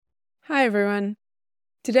Hi everyone.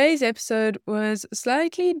 Today's episode was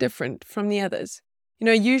slightly different from the others.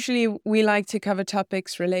 Usually we like to cover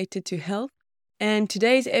topics related to health, and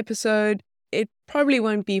today's episode, it probably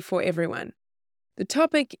won't be for everyone. The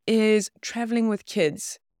topic is traveling with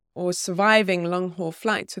kids or surviving long-haul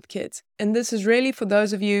flights with kids. And this is really for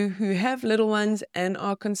those of you who have little ones and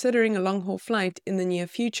are considering a long-haul flight in the near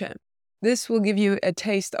future. This will give you a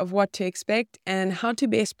taste of what to expect and how to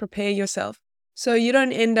best prepare yourself, so you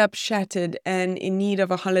don't end up shattered and in need of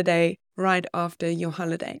a holiday right after your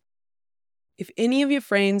holiday. If any of your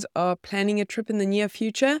friends are planning a trip in the near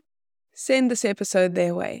future, send this episode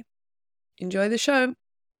their way. Enjoy the show.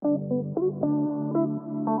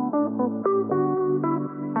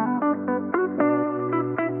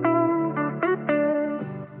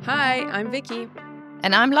 Hi, I'm Vicky.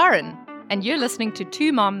 And I'm Lauren, and you're listening to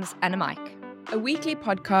Two Moms and a Mic, a weekly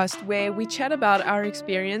podcast where we chat about our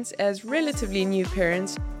experience as relatively new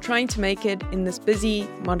parents trying to make it in this busy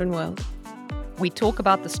modern world. We talk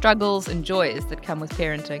about the struggles and joys that come with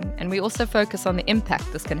parenting, and we also focus on the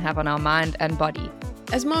impact this can have on our mind and body.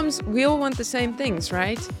 As moms, we all want the same things,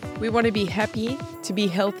 right? We want to be happy, to be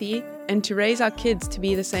healthy, and to raise our kids to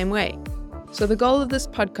be the same way. So the goal of this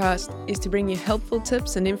podcast is to bring you helpful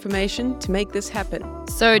tips and information to make this happen.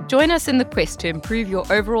 So join us in the quest to improve your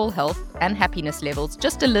overall health and happiness levels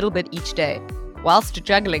just a little bit each day, whilst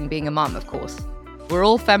juggling being a mom, of course. We're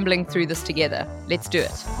all fumbling through this together. Let's do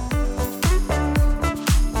it.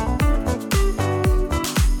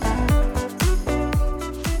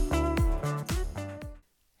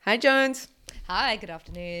 Hi, Jones. Hi, good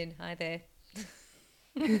afternoon. Hi there.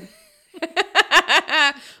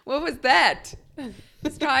 What was that?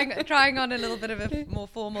 Just trying on a little bit of a more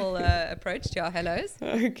formal approach to our hellos.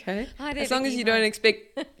 Okay. Hi there, as long as you don't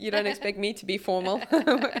expect me to be formal.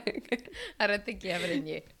 I don't think you have it in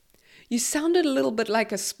you. You sounded a little bit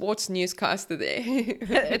like a sports newscaster there.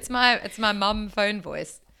 It's my mum phone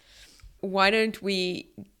voice. Why don't we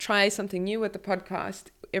try something new with the podcast?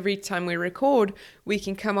 Every time we record, we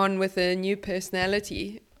can come on with a new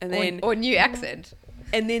personality and then or new accent.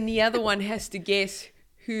 And then the other one has to guess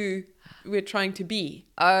who we're trying to be.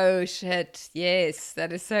 Oh, shit. Yes,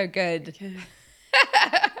 that is so good. Okay.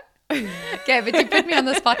 Okay, but you put me on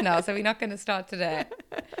the spot now, so we're not going to start today.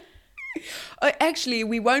 Oh, actually,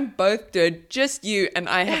 we won't both do it. Just you and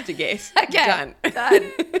I have to guess. Okay.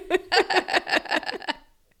 Done.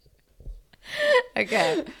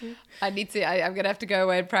 Okay. I'm going to have to go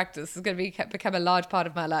away and practice. It's going to become a large part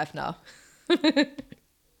of my life now.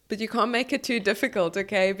 But you can't make it too difficult,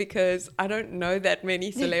 okay? Because I don't know that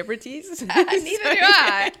many celebrities. Neither do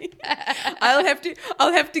I.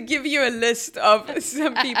 I'll have to give you a list of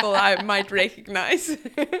some people I might recognize.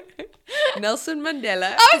 Nelson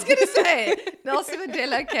Mandela. I was going to say Nelson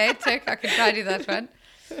Mandela. Okay, tick. I can try to do that one.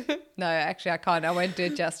 No, actually, I can't. I won't do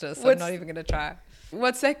it justice. I'm not even going to try.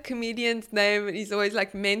 What's that comedian's name? He's always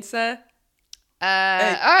like Mensa.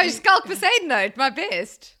 Skulk Poseidon Note, my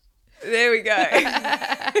best. There we go.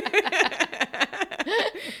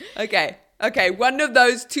 Okay, one of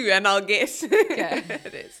those two and I'll guess. Okay.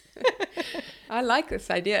 It is. I like this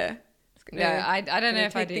idea. I don't know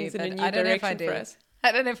if I do. I don't know if I do.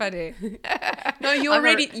 I don't know if I do. No, you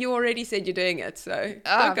already said you're doing it, so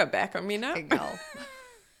don't go back on me now.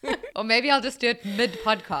 Or maybe I'll just do it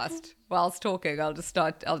mid-podcast whilst talking. I'll just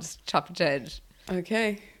chop and change.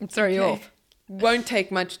 Okay. Throw you off. Won't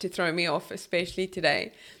take much to throw me off, especially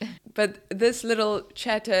today. But this little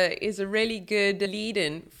chatter is a really good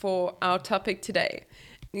lead-in for our topic today.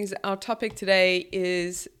 Our topic today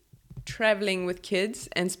is traveling with kids,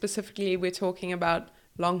 and specifically we're talking about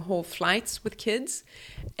long-haul flights with kids.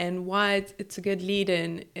 And why it's a good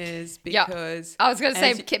lead-in is because... I was going to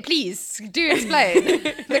say, please, do explain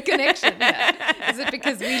the connection here. Is it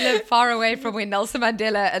because we live far away from where Nelson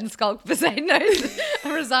Mandela and Skulk Poseidon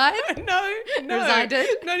reside? No. Resided?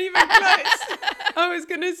 Not even close. I was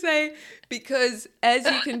going to say, because as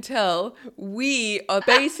you can tell, we are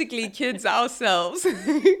basically kids ourselves.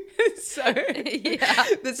 So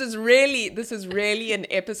this is really an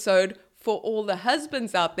episode for all the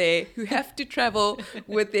husbands out there who have to travel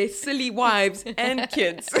with their silly wives and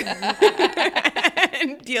kids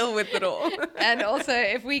and deal with it all. And also,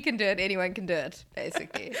 if we can do it, anyone can do it,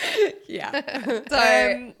 basically. Yeah.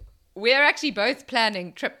 So we're actually both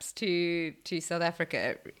planning trips to South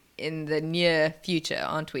Africa in the near future,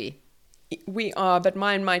 aren't we? We are, but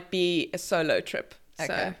mine might be a solo trip.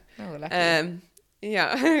 Okay. So, lucky.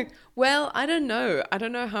 Yeah. Well, I don't know. I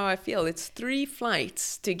don't know how I feel. It's 3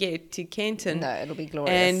 flights to get to Kenton. No, it'll be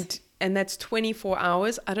glorious. And that's 24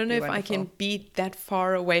 hours. I don't know if I can be that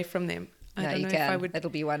far away from them. I No, don't you know can. if I would. It'll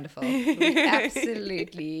be wonderful. It'll be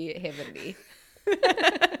absolutely heavenly.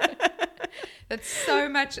 That's so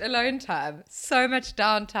much alone time, so much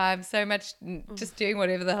downtime, so much just doing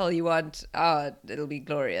whatever the hell you want. Oh, it'll be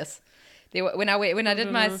glorious. When I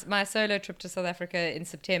did my solo trip to South Africa in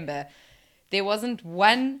September, there wasn't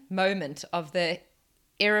one moment of the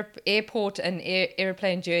airport and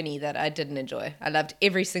airplane journey that I didn't enjoy. I loved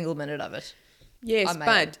every single minute of it. Yes,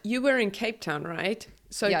 but you were in Cape Town, right?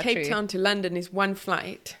 So Yeah, Cape true. Town to London is one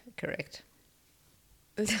flight. Correct.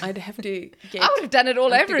 I'd have to get. I would have done it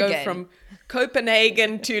all over go again. From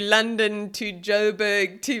Copenhagen to London to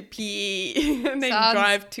Joburg to PE and then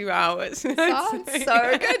drive 2 hours. Sounds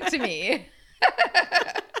so good to me.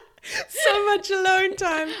 So much alone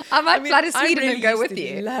time. I might fly to Sweden and go with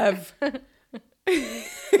you. Love. I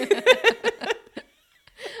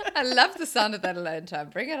love the sound of that alone time.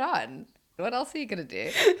 Bring it on. What else are you going to do?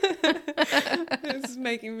 This is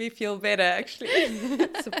making me feel better, actually,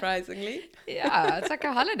 surprisingly. Yeah, it's like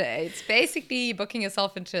a holiday. It's basically booking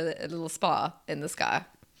yourself into a little spa in the sky.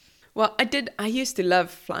 Well, I used to love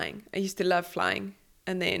flying.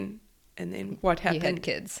 And then what happened? You had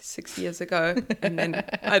kids 6 years ago, and then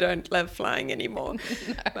I don't love flying anymore.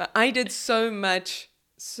 No. But I did so much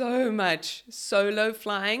solo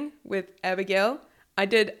flying with Abigail.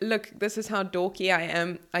 Look, this is how dorky I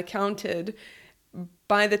am. I counted.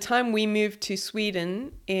 By the time we moved to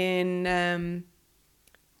Sweden in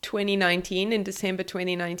 2019, in December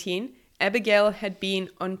 2019, Abigail had been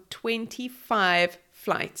on 25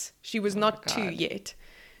 flights. She was not 2 yet.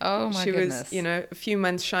 Oh my goodness. She was, a few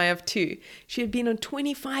months shy of 2. She had been on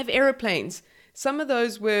 25 airplanes. Some of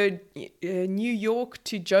those were New York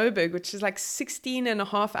to Joburg, which is like 16 and a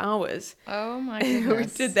half hours. Oh my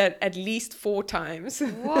goodness. We did that at least 4 times.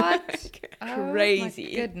 What? Crazy. Oh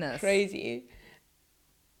my goodness. Crazy.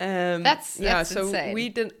 That's so insane. we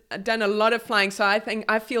done a lot of flying. So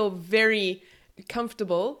I feel very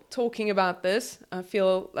comfortable talking about this. I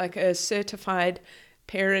feel like a certified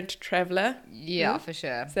parent traveler. Yeah, for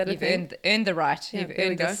sure. You've earned the right. Yeah, You've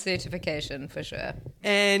earned the certification for sure.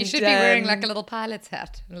 And you should be wearing like a little pilot's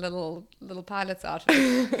hat, a little pilot's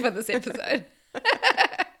outfit for this episode.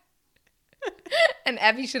 And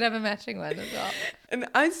Abby should have a matching one as well. And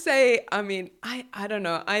I don't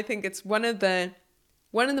know. I think it's one of the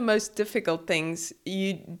most difficult things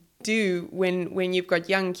you do when you've got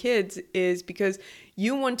young kids is because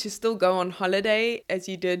you want to still go on holiday as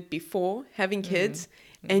you did before having kids.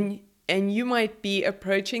 And you might be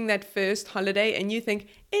approaching that first holiday and you think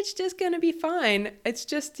it's just going to be fine. It's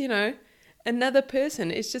just, another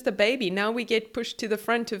person. It's just a baby. Now we get pushed to the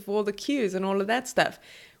front of all the queues and all of that stuff.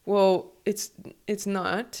 Well, it's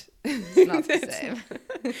not. It's not the same.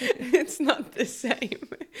 It's not the same.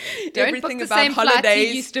 Don't Everything book the about same holidays. flights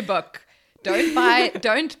you used to book.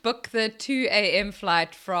 Don't book the 2 a.m.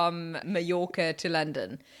 flight from Mallorca to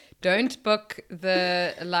London. Don't book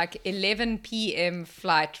the 11 p.m.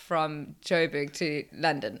 flight from Joburg to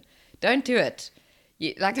London. Don't do it.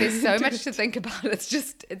 There's so much to think about. It's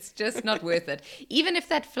just not worth it. Even if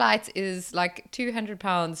that flight is like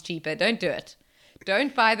 £200 cheaper, don't do it.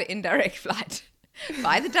 Don't buy the indirect flight.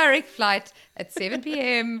 Buy the direct flight at 7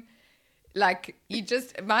 p.m.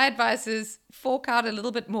 My advice is fork out a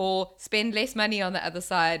little bit more, spend less money on the other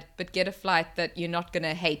side, but get a flight that you're not going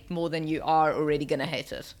to hate more than you are already going to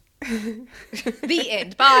hate it. The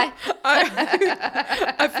end. Bye.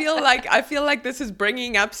 I feel like this is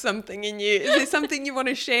bringing up something in you. Is there something you want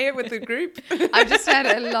to share with the group? I've just had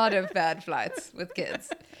a lot of bad flights with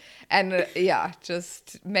kids. And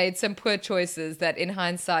just made some poor choices that in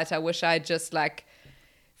hindsight, I wish I'd just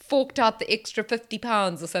forked out the extra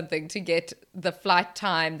 £50 or something to get the flight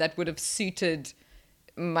time that would have suited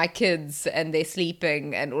my kids and their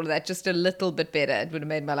sleeping and all of that just a little bit better. It would have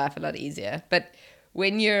made my life a lot easier. But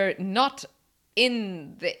when you're not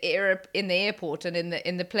in the airport and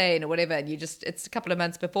in the plane or whatever, and it's a couple of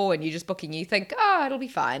months before and you're just booking, you think, it'll be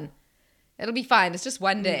fine. It'll be fine. It's just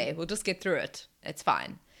one day. We'll just get through it. It's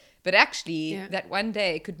fine. But actually, that one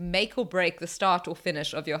day could make or break the start or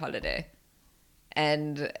finish of your holiday.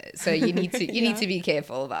 And so you need to need to be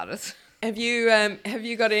careful about it. Have you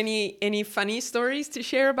got any funny stories to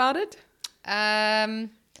share about it? No,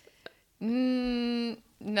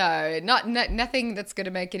 nothing that's going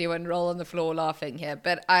to make anyone roll on the floor laughing here.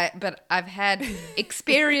 But I've had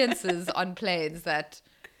experiences on planes that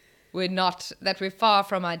were far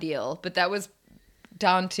from ideal. But that was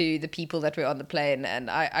down to the people that were on the plane, and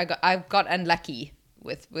I got unlucky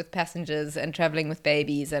with passengers and traveling with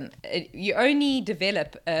babies, and you only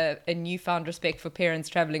develop a newfound respect for parents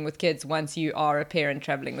traveling with kids once you are a parent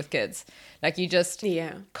traveling with kids. Like you just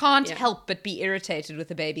can't help but be irritated with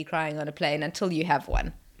a baby crying on a plane until you have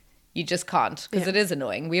one. You just can't, because it is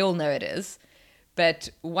annoying. We all know it is. But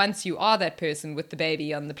once you are that person with the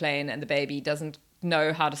baby on the plane and the baby doesn't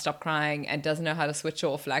know how to stop crying and doesn't know how to switch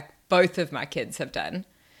off, like both of my kids have done,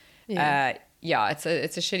 it's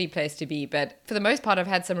a shitty place to be. But for the most part, I've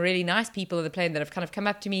had some really nice people on the plane that have kind of come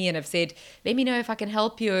up to me and have said, let me know if I can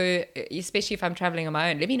help you, especially if I'm traveling on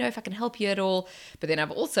my own. Let me know if I can help you at all. But then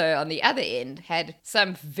I've also, on the other end, had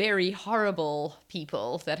some very horrible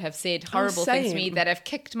people that have said horrible things to me, that have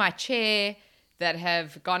kicked my chair, that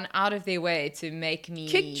have gone out of their way to make me...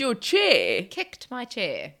 Kicked your chair? Kicked my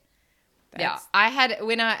chair. I had,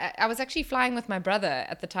 when I was actually flying with my brother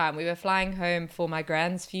at the time. We were flying home for my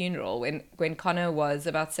grand's funeral when Connor was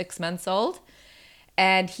about 6 months old,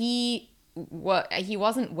 and he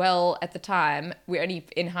wasn't well at the time. We only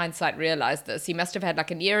in hindsight realized this. He must have had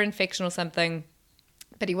like an ear infection or something,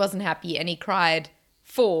 but he wasn't happy and he cried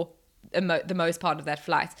for the most part of that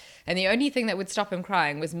flight. And the only thing that would stop him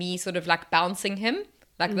crying was me sort of like bouncing him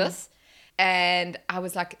like this, and I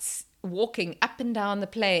was like walking up and down the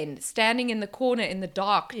plane, standing in the corner in the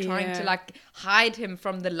dark, trying to like hide him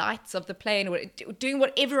from the lights of the plane, or doing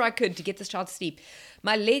whatever I could to get this child to sleep.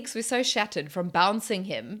 My legs were so shattered from bouncing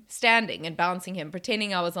him, standing and bouncing him,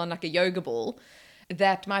 pretending I was on like a yoga ball,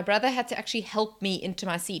 that my brother had to actually help me into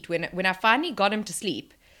my seat. When I finally got him to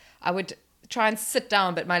sleep, I would try and sit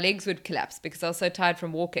down, but my legs would collapse because I was so tired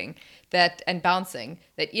from walking and bouncing,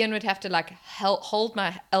 that Ian would have to like hold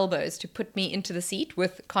my elbows to put me into the seat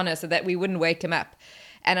with Connor so that we wouldn't wake him up.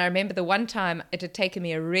 And I remember the one time it had taken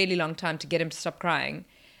me a really long time to get him to stop crying.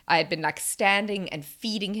 I had been like standing and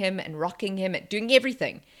feeding him and rocking him and doing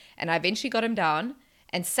everything. And I eventually got him down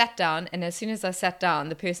and sat down. And as soon as I sat down,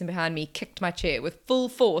 the person behind me kicked my chair with full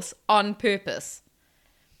force on purpose.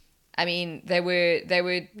 I mean, they were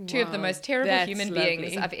two of the most terrible human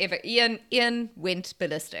beings I've ever... Ian went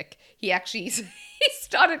ballistic. He actually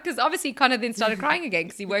started... Because obviously Connor then started crying again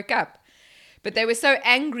because he woke up. But they were so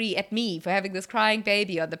angry at me for having this crying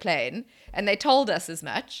baby on the plane. And they told us as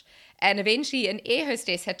much. And eventually an air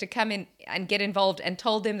hostess had to come in and get involved and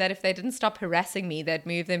told them that if they didn't stop harassing me, they'd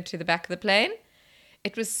move them to the back of the plane.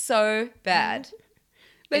 It was so bad.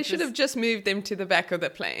 They should have just moved them to the back of the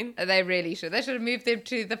plane. They really should. They should have moved them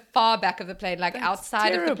to the far back of the plane, like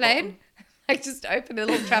outside of the plane. Like just open a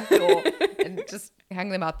little trap door and just hang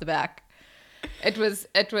them out the back. It was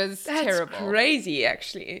terrible. That's crazy,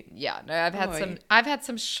 actually. Yeah, no, I've had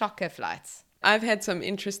some shocker flights. I've had some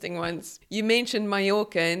interesting ones. You mentioned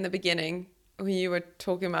Mallorca in the beginning when you were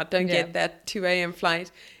talking about don't get that 2 a.m.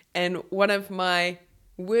 flight. And one of my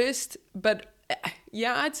worst, but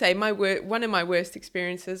I'd say one of my worst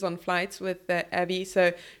experiences on flights with Abby.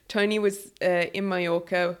 So Tony was in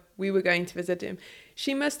Mallorca. We were going to visit him.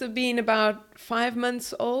 She must have been about 5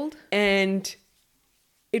 months old, and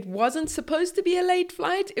it wasn't supposed to be a late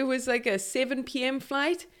flight. It was like a 7 p.m.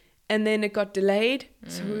 flight, and then it got delayed.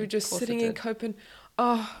 So we were just sitting in Copenhagen.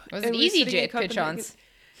 Was it EasyJet, perchance?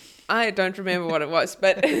 I don't remember what it was,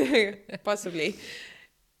 but possibly.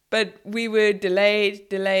 But we were delayed,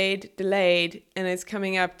 and it's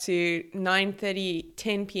coming up to 9:30,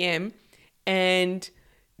 10 p.m. And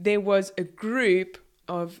there was a group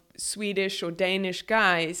of Swedish or Danish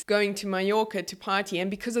guys going to Mallorca to party.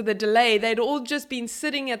 And because of the delay, they'd all just been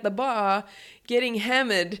sitting at the bar getting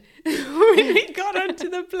hammered when we got onto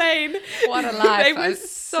the plane. What a life. They were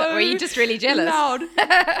were you just really jealous? Loud.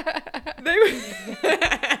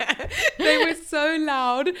 They were so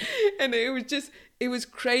loud, and it was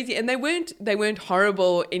crazy. And they weren't horrible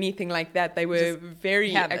or anything like that. They were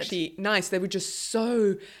very actually nice. They were just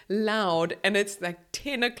so loud, and it's like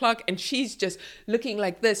 10 o'clock and she's just looking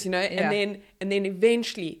like this, you know, and then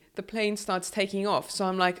eventually the plane starts taking off. So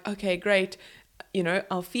I'm like, okay, great. You know,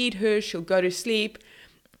 I'll feed her. She'll go to sleep.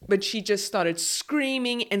 But she just started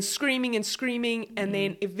screaming and screaming and screaming. And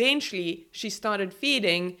then eventually she started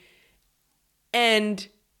feeding, and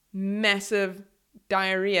massive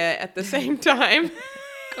diarrhea at the same time. Of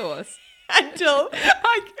course. Until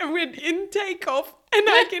I went in takeoff, and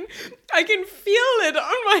I can feel it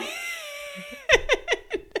on my head.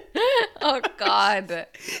 Oh God.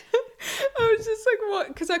 I was just like, what?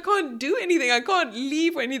 Because I can't do anything. I can't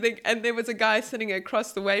leave or anything. And there was a guy sitting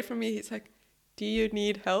across the way from me. He's like, do you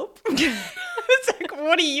need help? It's like,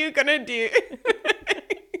 what are you going to do?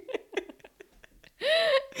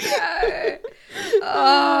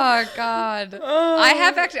 Oh God.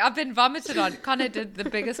 I've been vomited on. Connor did the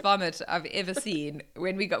biggest vomit I've ever seen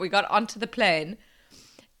when we got onto the plane.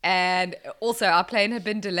 And also our plane had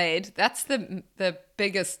been delayed. That's the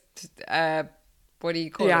biggest, what do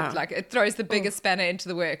you call it? Like it throws the biggest spanner into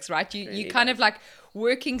the works, right? You kind of like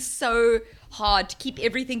working so hard to keep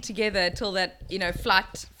everything together till that,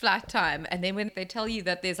 flight time. And then when they tell you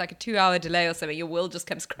that there's like a 2-hour delay or something, your world just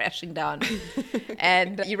comes crashing down.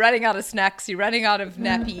 And you're running out of snacks, you're running out of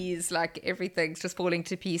nappies, like everything's just falling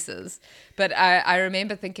to pieces. But I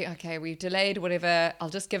remember thinking, okay, we've delayed, whatever. I'll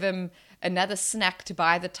just give him another snack to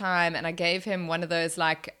buy the time. And I gave him one of those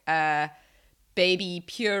like baby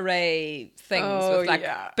puree things with like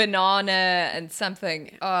banana and something.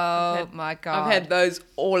 My God. I've had those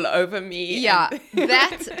all over me. Yeah.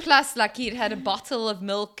 That plus like he'd had a bottle of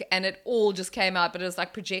milk and it all just came out, but it was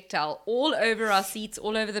like projectile all over our seats,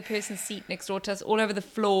 all over the person's seat next door to us, all over the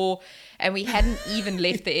floor. And we hadn't even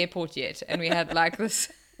left the airport yet. And we had like this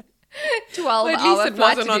 12-hour at least it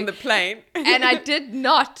flight wasn't on the plane. And I did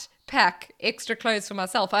not pack extra clothes for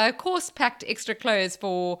myself. I of course packed extra clothes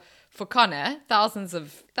for Connor, thousands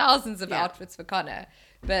of outfits for Connor,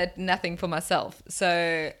 but nothing for myself.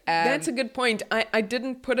 So that's a good point. I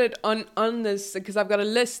didn't put it on this because I've got a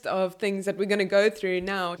list of things that we're going to go through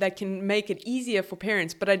now that can make it easier for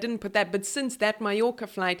parents, but I didn't put that. But since that Mallorca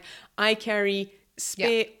flight, I carry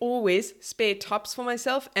always spare tops for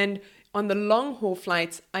myself, and on the long haul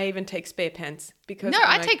flights, I even take spare pants because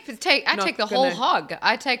I take the whole hog.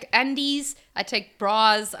 I take undies, I take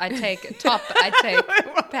bras, I take a top, I take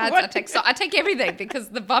pants, I take everything because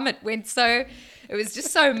the vomit went so. It was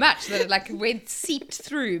just so much that it like seeped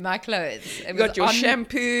through my clothes. You got your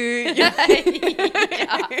shampoo. Actually,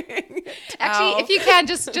 if you can,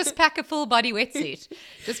 just pack a full body wetsuit.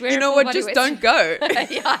 Just wear. Just don't go.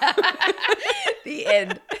 The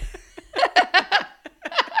end.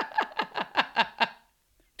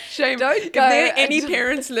 Shame. Don't go. If there are any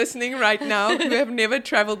parents listening right now who have never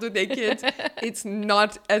traveled with their kids, it's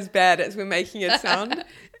not as bad as we're making it sound.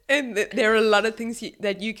 And there are a lot of things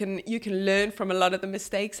that you can learn from a lot of the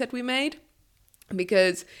mistakes that we made,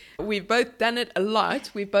 because we've both done it a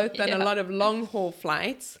lot. We've both done a lot of long haul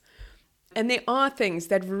flights. And there are things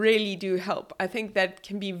that really do help. I think that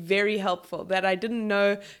can be very helpful that I didn't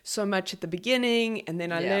know so much at the beginning. And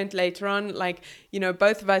then I learned later on, like,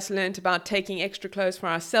 both of us learned about taking extra clothes for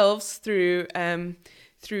ourselves through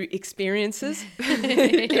experiences,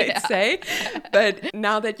 let's say. But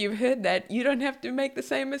now that you've heard that, you don't have to make the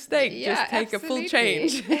same mistake. Just take a full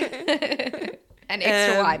change. And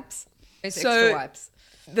extra wipes. Extra wipes.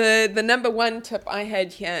 The number one tip I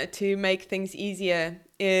had here to make things easier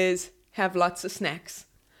is have lots of snacks.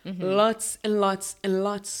 Lots and lots and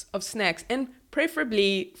lots of snacks, and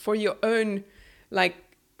preferably for your own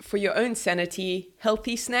sanity,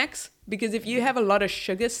 healthy snacks, because if you have a lot of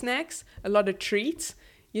sugar snacks, a lot of treats,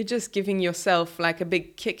 you're just giving yourself like a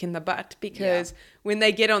big kick in the butt, because when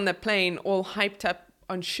they get on the plane all hyped up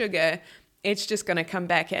on sugar, it's just going to come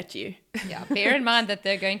back at you. Yeah, bear in mind that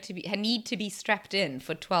they're going to need to be strapped in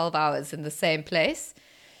for 12 hours in the same place.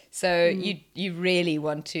 So you really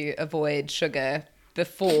want to avoid sugar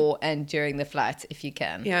before and during the flight if you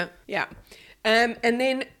can. Yeah. And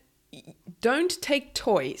then don't take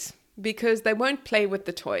toys, because they won't play with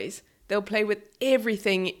the toys. They'll play with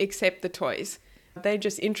everything except the toys. They're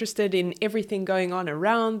just interested in everything going on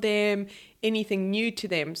around them, anything new to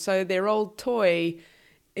them. So their old toy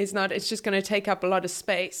it's just going to take up a lot of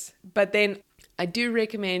space. But then I do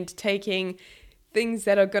recommend taking things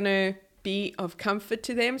that are going to be of comfort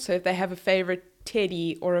to them. So if they have a favorite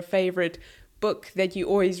teddy or a favorite book that you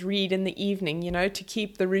always read in the evening, to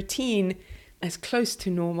keep the routine as close to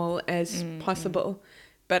normal as possible.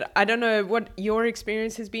 But I don't know what your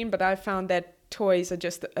experience has been, but I found that toys are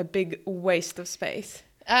just a big waste of space.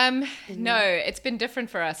 No, it's been different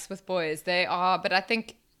for us with boys. They are, but I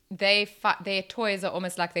think their toys are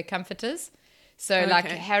almost like their comforters. So like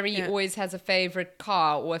Harry always has a favorite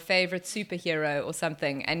car or a favorite superhero or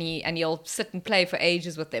something, and he'll sit and play for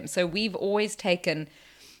ages with them. So we've always taken,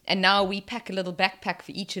 and now we pack a little backpack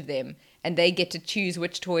for each of them, and they get to choose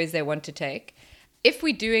which toys they want to take. If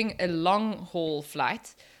we're doing a long haul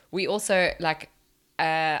flight, we also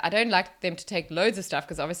I don't like them to take loads of stuff,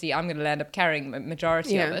 because obviously I'm going to end up carrying a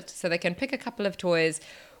majority of it. So they can pick a couple of toys.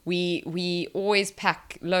 We always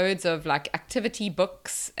pack loads of like activity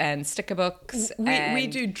books and sticker books. We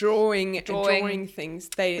do drawing things.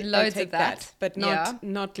 They take of that, but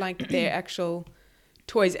not like their actual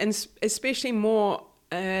toys. And especially more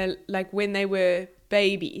like when they were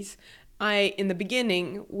babies. In the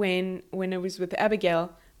beginning, when I was with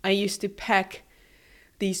Abigail, I used to pack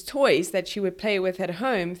these toys that she would play with at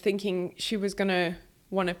home, thinking she was going to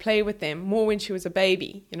want to play with them more when she was a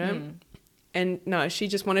baby, And no, she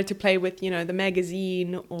just wanted to play with, the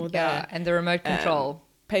magazine or and the remote control.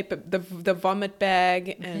 Paper, the vomit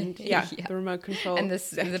bag, and the remote control. And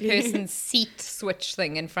the person's seat switch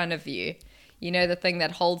thing in front of you. The thing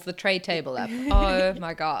that holds the tray table up. Oh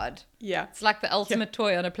my God. Yeah. It's like the ultimate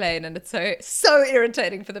toy on a plane, and it's so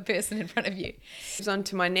irritating for the person in front of you. On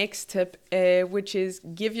to my next tip, which is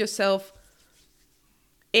give yourself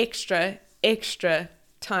extra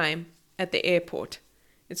time at the airport.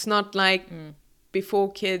 It's not like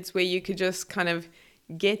before kids where you could just kind of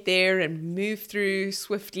get there and move through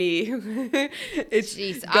swiftly.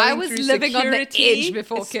 Jeez, I was living on the edge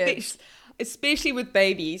before kids. Especially with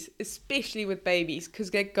babies, because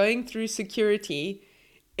going through security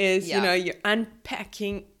is, you're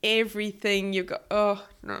unpacking everything. You go, oh,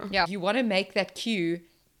 no. Yeah, you want to make that queue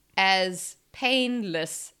as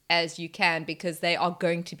painless as you can because they are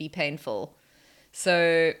going to be painful.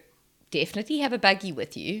 So definitely have a buggy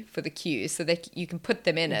with you for the queue so that you can put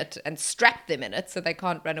them in it and strap them in it so they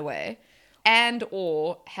can't run away. And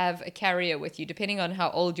or have a carrier with you, depending on how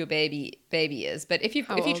old your baby is. But if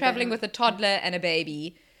you're traveling with a toddler and a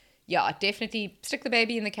baby, definitely stick the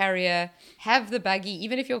baby in the carrier. Have the buggy,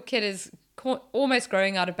 even if your kid is almost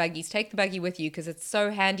growing out of buggies, take the buggy with you because it's so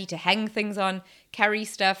handy to hang things on, carry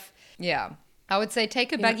stuff. Yeah, I would say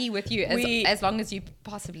take a buggy with you as long as you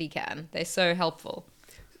possibly can. They're so helpful.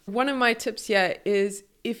 One of my tips here is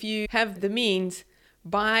if you have the means,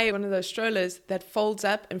 buy one of those strollers that folds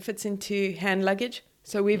up and fits into hand luggage.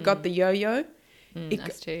 So we've got the yo-yo.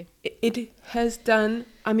 That's true. It has done,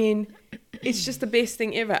 it's just the best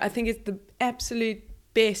thing ever. I think it's the absolute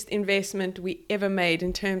best investment we ever made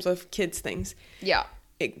in terms of kids things. Yeah.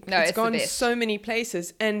 It's gone so many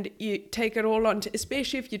places, and you take it all on,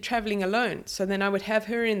 especially if you're traveling alone. So then I would have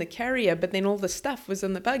her in the carrier, but then all the stuff was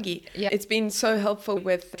in the buggy. Yeah. It's been so helpful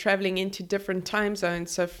with traveling into different time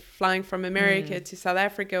zones. So flying from America to South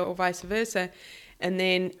Africa or vice versa. And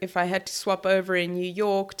then if I had to swap over in New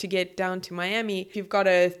York to get down to Miami, if you've got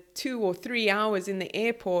 2 or 3 hours in the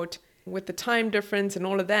airport with the time difference and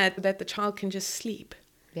all of that the child can just sleep.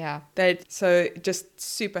 Yeah. So just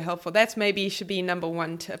super helpful. That's maybe should be number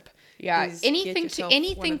one tip. Yeah. Anything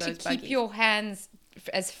to keep your hands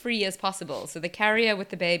as free as possible. So the carrier with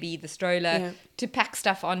the baby, the stroller, to pack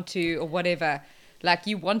stuff onto or whatever. Like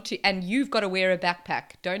you want to, and you've got to wear a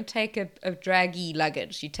backpack. Don't take a draggy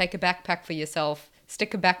luggage. You take a backpack for yourself.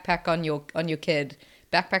 Stick a backpack on your kid.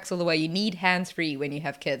 Backpacks all the way. You need hands free when you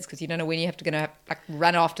have kids because you don't know when you have to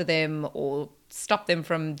run after them or stop them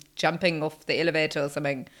from jumping off the elevator or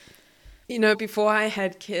something. Before I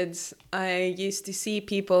had kids, I used to see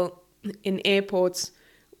people in airports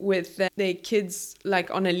with their kids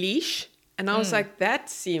like on a leash, and I was like, that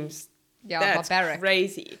seems that's barbaric.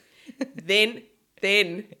 Crazy. then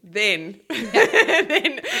then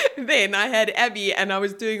I had Abby, and I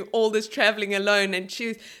was doing all this traveling alone, and she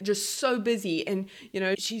was just so busy, and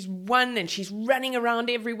she's one and she's running around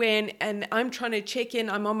everywhere, and I'm trying to check in.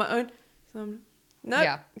 I'm on my own. So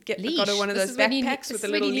got her one of those backpacks with a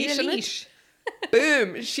little leash on it.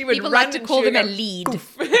 Boom! She would People run. Like to call them a lead.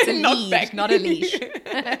 It's a lead, not a leash.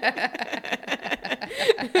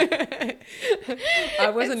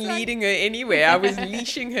 I wasn't leading her anywhere. I was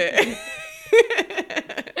leashing her.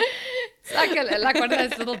 It's like one of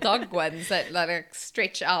those little dog ones that like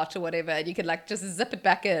stretch out or whatever, and you can just zip it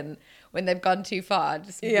back in when they've gone too far.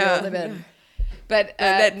 Just reel them in. But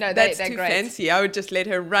that's they're too great. fancy. I would just let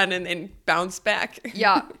her run and then bounce back.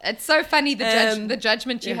 Yeah, it's so funny the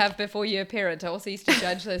judgment you have before you're a parent. I also used to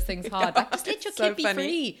judge those things hard. Just let your kid be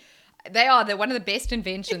free. They're one of the best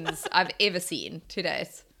inventions I've ever seen to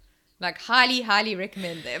date. Highly, highly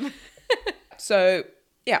recommend them. So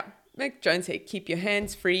like Joan said, keep your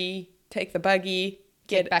hands free. Take the buggy.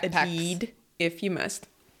 Get a lead if you must.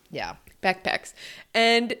 Yeah, backpacks.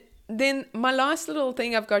 And then my last little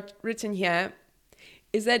thing I've got written here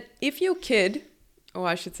is that if your kid, or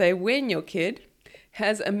I should say when your kid,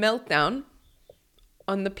 has a meltdown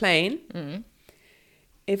on the plane,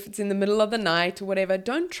 if it's in the middle of the night or whatever,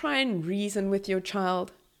 don't try and reason with your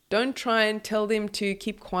child. Don't try and tell them to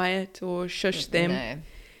keep quiet or shush them. No.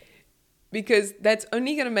 Because that's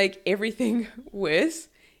only going to make everything worse.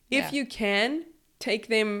 If you can, take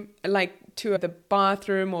them to the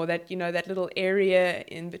bathroom or that little area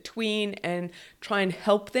in between and try and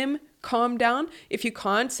help them calm down. If you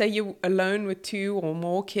can't, say you're alone with 2 or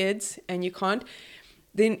more kids and you can't,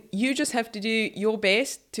 then you just have to do your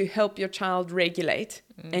best to help your child regulate,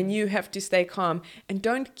 and you have to stay calm and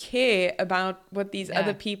don't care about what these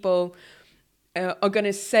other people are going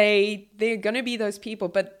to say. They're going to be those people,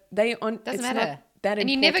 but they aren't. Doesn't it's matter. Not that and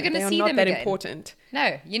important. you're never going to see them that again. Important.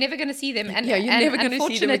 No, you're never going to see them. And you're never going to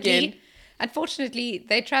see them again. Unfortunately,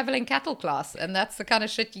 they travel in cattle class, and that's the kind of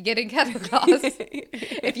shit you get in cattle class.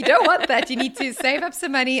 If you don't want that, you need to save up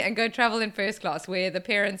some money and go travel in first class, where the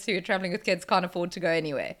parents who are traveling with kids can't afford to go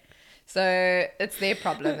anywhere. So it's their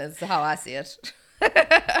problem, is how I see it.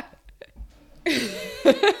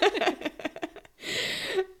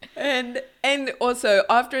 And also,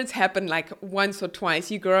 after it's happened like once or twice,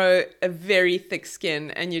 you grow a very thick skin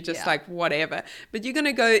and you're just like, whatever. But you're going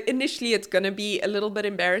to go, initially it's going to be a little bit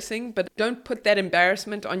embarrassing, but don't put that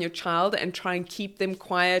embarrassment on your child and try and keep them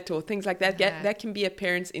quiet or things like that. That can be a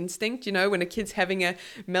parent's instinct, you know, when a kid's having a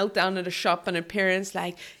meltdown at a shop and a parent's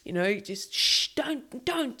like, you know, just shh,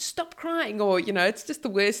 don't stop crying. Or, you know, it's just the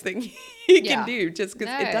worst thing you can do, just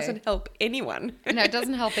because it doesn't help anyone. No, it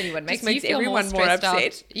doesn't help anyone. Makes you feel everyone more upset.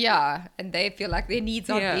 Out. Yeah, and they feel like their needs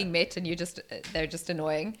aren't being met, and they're just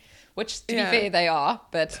annoying. Which, to be fair, they are,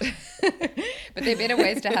 but but there are better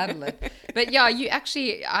ways to handle it. But yeah, you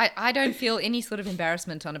actually, I don't feel any sort of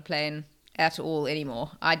embarrassment on a plane at all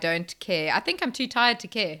anymore. I don't care. I think I'm too tired to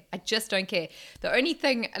care. I just don't care. The only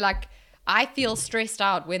thing, like, I feel stressed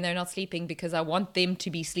out when they're not sleeping because I want them to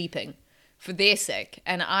be sleeping for their sake.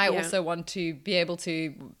 And I also want to be able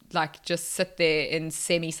to, like, just sit there in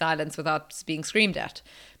semi-silence without being screamed at.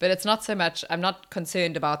 But it's not so much, I'm not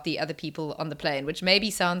concerned about the other people on the plane, which maybe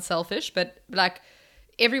sounds selfish, but, like,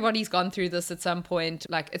 everybody's gone through this at some point.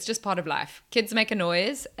 Like, it's just part of life. Kids make a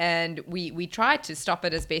noise, and we try to stop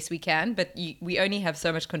it as best we can, but we only have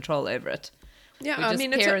so much control over it. Yeah, I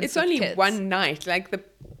mean, it's only kids. One night. Like,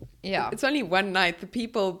 it's only one night. The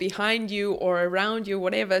people behind you or around you,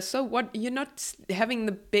 whatever. So what? You're not having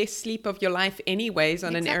the best sleep of your life anyways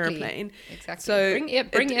on an airplane. Exactly. So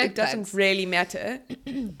bring it doesn't really matter.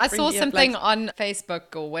 I saw something on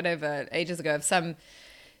Facebook or whatever ages ago of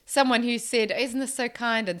someone who said, isn't this so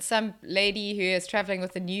kind? And some lady who is traveling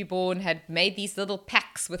with a newborn had made these little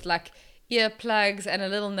packs with like earplugs and a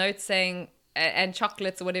little note saying, and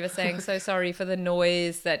chocolates or whatever, saying, so sorry for the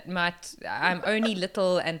noise I'm only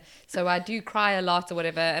little and so I do cry a lot or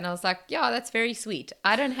whatever. And I was like, yeah, that's very sweet.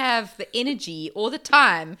 I don't have the energy or the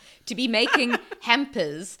time to be making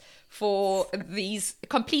hampers for these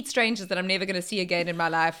complete strangers that I'm never going to see again in my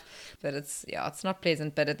life. But it's not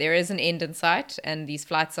pleasant, but there is an end in sight, and these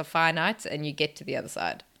flights are finite, and you get to the other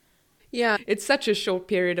side. Yeah, it's such a short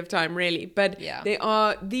period of time, really. But there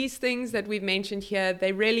are these things that we've mentioned here,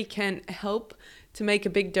 they really can help to make a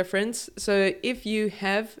big difference. So if you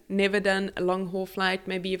have never done a long haul flight,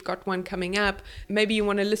 maybe you've got one coming up, maybe you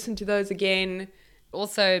want to listen to those again.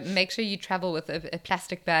 Also, make sure you travel with a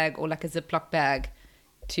plastic bag or like a Ziploc bag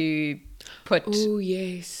to put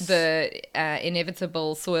the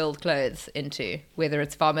inevitable soiled clothes into, whether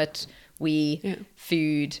it's vomit, wee,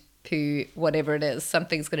 food, poo, whatever it is,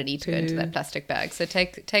 something's going to need to go into that plastic bag. So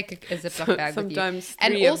take a Ziploc bag with you. Sometimes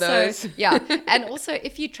three of those. And also,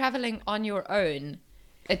 if you're traveling on your own,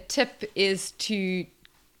 a tip is to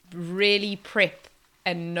really prep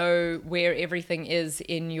and know where everything is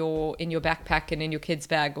in your backpack and in your kid's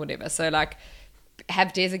bag or whatever. So like,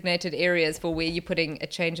 have designated areas for where you're putting a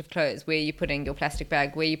change of clothes, where you're putting your plastic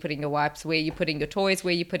bag, where you're putting your wipes, where you're putting your toys,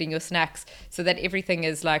 where you're putting your snacks, so that everything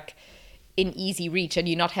is like in easy reach and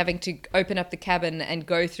you're not having to open up the cabin and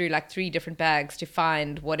go through like 3 different bags to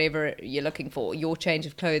find whatever you're looking for, your change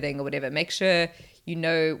of clothing or whatever. Make sure you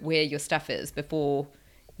know where your stuff is before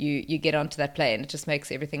you get onto that plane. It just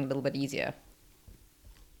makes everything a little bit easier.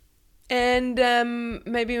 And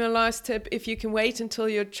maybe my last tip, if you can wait until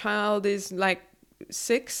your child is like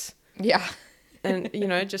 6. Yeah. And, you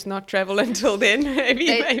know, just not travel until then. Maybe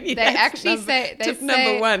they that's actually say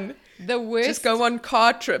number 1. The worst. Just go on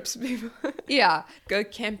car trips. Yeah. Go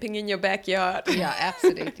camping in your backyard. Yeah,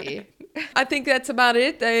 absolutely. I think that's about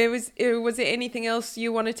it. Was there anything else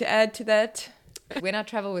you wanted to add to that? When I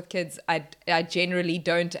travel with kids, I generally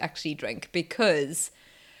don't actually drink, because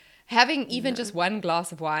having even just one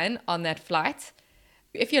glass of wine on that flight,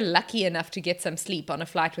 if you're lucky enough to get some sleep on a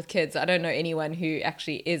flight with kids, I don't know anyone who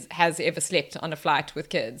actually has ever slept on a flight with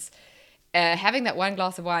kids. Having that one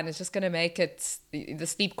glass of wine is just going to make the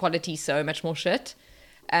sleep quality so much more shit.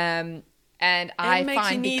 And I makes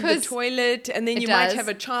find you need the toilet, and then you might have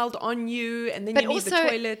a child on you, and then you need the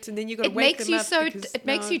toilet, and then you got to wake them up. It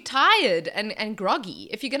makes you tired and groggy.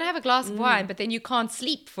 If you're going to have a glass of wine, but then you can't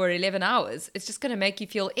sleep for 11 hours, it's just going to make you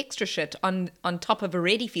feel extra shit on top of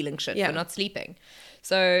already feeling shit for not sleeping.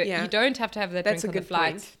 So you don't have to have that drink on the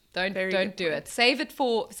flight. Point. Don't do it. Save it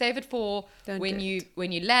for when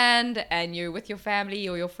you land and you're with your family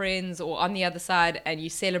or your friends or on the other side, and you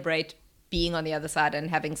celebrate being on the other side and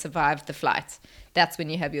having survived the flight. That's when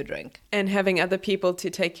you have your drink. And having other people to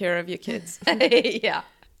take care of your kids. Yeah,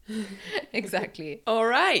 exactly. All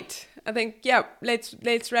right. I think,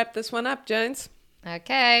 let's wrap this one up, Jones.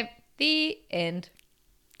 Okay, the end.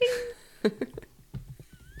 Ding.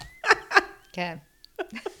 Okay.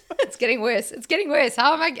 It's getting worse. It's getting worse.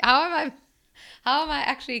 How am I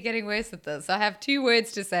actually getting worse at this? I have 2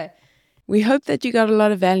 words to say. We hope that you got a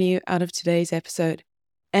lot of value out of today's episode.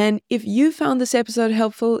 And if you found this episode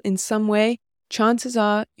helpful in some way, chances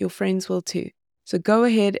are your friends will too. So go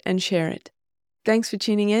ahead and share it. Thanks for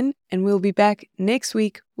tuning in, and we'll be back next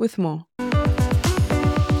week with more.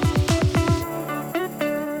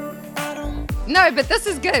 No, but this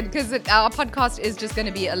is good because our podcast is just going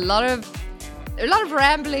to be a lot of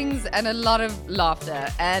ramblings and a lot of laughter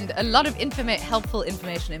and a lot of helpful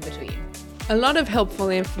information in between. A lot of helpful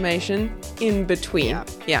information in between.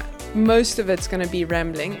 Yeah. Most of it's going to be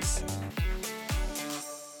ramblings.